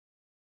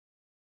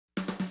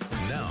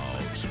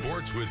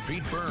Sports with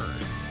Pete Byrne.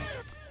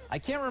 I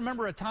can't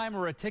remember a time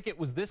where a ticket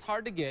was this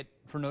hard to get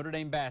for Notre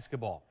Dame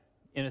basketball.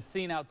 In a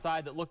scene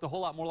outside that looked a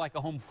whole lot more like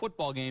a home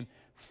football game,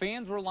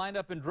 fans were lined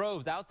up in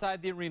droves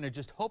outside the arena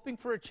just hoping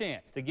for a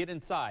chance to get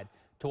inside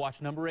to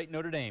watch number 8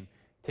 Notre Dame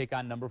take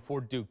on number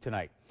 4 Duke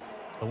tonight.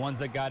 The ones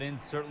that got in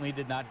certainly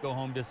did not go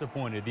home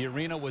disappointed. The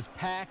arena was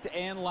packed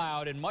and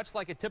loud, and much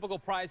like a typical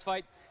prize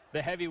fight,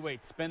 the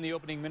heavyweights spend the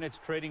opening minutes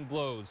trading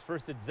blows.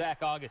 First it's Zach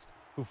August,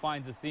 who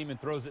finds the seam and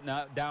throws it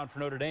down for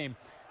Notre Dame.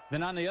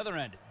 Then on the other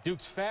end,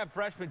 Duke's fab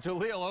freshman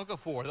Jahlil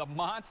Okafor, the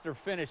monster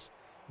finish,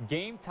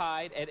 game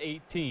tied at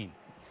 18.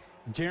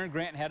 Jerian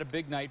Grant had a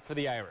big night for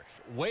the Irish.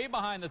 Way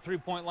behind the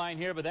three-point line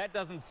here, but that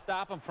doesn't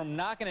stop him from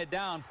knocking it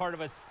down, part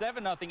of a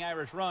 7-0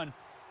 Irish run.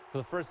 For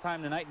the first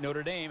time tonight,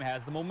 Notre Dame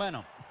has the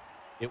momentum.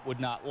 It would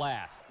not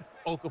last.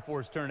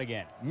 Okafor's turn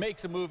again.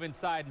 Makes a move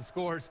inside and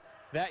scores.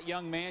 That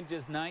young man,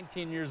 just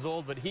 19 years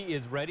old, but he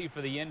is ready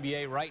for the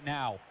NBA right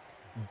now.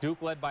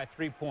 Duke led by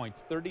 3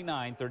 points,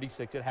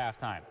 39-36 at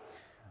halftime.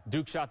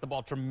 Duke shot the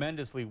ball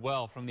tremendously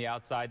well from the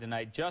outside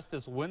tonight.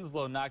 Justice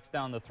Winslow knocks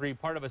down the three,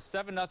 part of a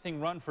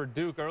 7-0 run for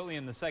Duke early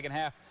in the second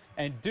half,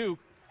 and Duke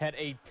had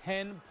a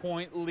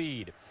 10-point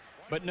lead.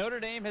 But Notre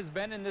Dame has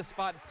been in this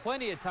spot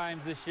plenty of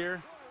times this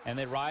year, and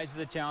they rise to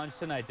the challenge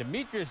tonight.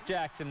 Demetrius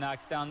Jackson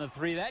knocks down the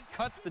three. That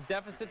cuts the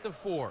deficit to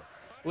 4.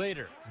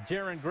 Later,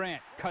 Jerian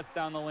Grant cuts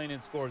down the lane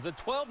and scores. A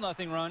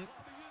 12-0 run,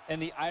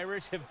 and the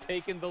Irish have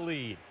taken the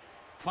lead.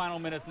 Final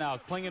minutes now,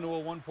 clinging to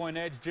a 1-point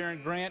edge.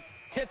 Jerian Grant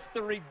hits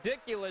the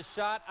ridiculous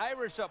shot.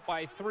 Irish up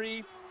by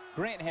 3.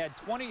 Grant had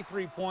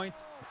 23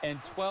 points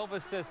and 12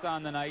 assists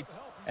on the night.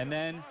 And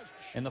then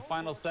in the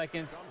final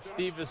seconds,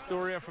 Steve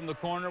Astoria from the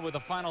corner with a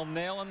final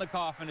nail in the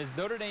coffin as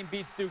Notre Dame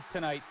beats Duke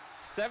tonight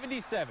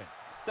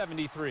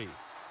 77-73.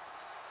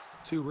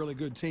 Two really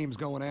good teams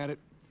going at it.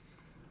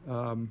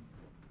 Told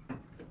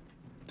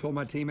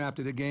my team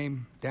after the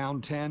game, down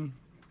 10.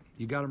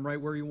 You got them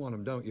right where you want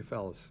them, don't you,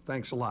 fellas?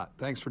 Thanks a lot.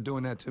 Thanks for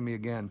doing that to me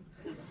again.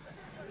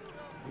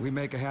 We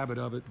make a habit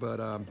of it, but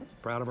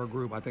proud of our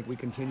group. I think we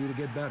continue to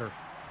get better.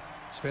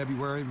 It's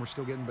February, and we're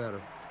still getting better.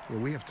 Well,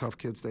 we have tough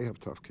kids. They have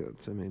tough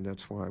kids. I mean,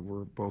 that's why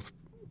we're both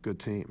good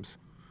teams.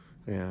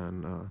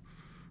 And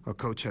a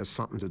coach has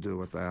something to do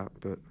with that,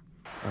 but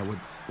I would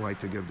like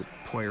to give the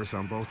players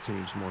on both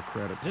teams more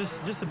credit.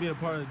 Just to be a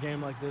part of a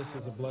game like this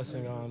is a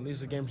blessing.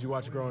 These are games you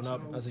watch growing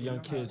up as a young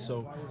kid,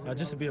 so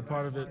just to be a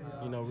part of it,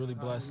 you know, really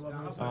blessed.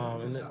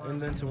 And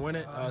then to win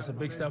it, it's a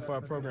big step for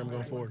our program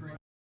going forward.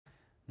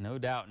 No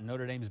doubt,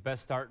 Notre Dame's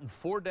best start in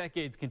 4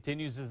 decades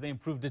continues as they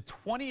improve to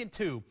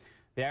 20-2.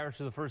 The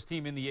Irish are the first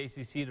team in the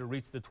ACC to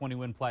reach the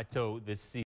 20-win plateau this season.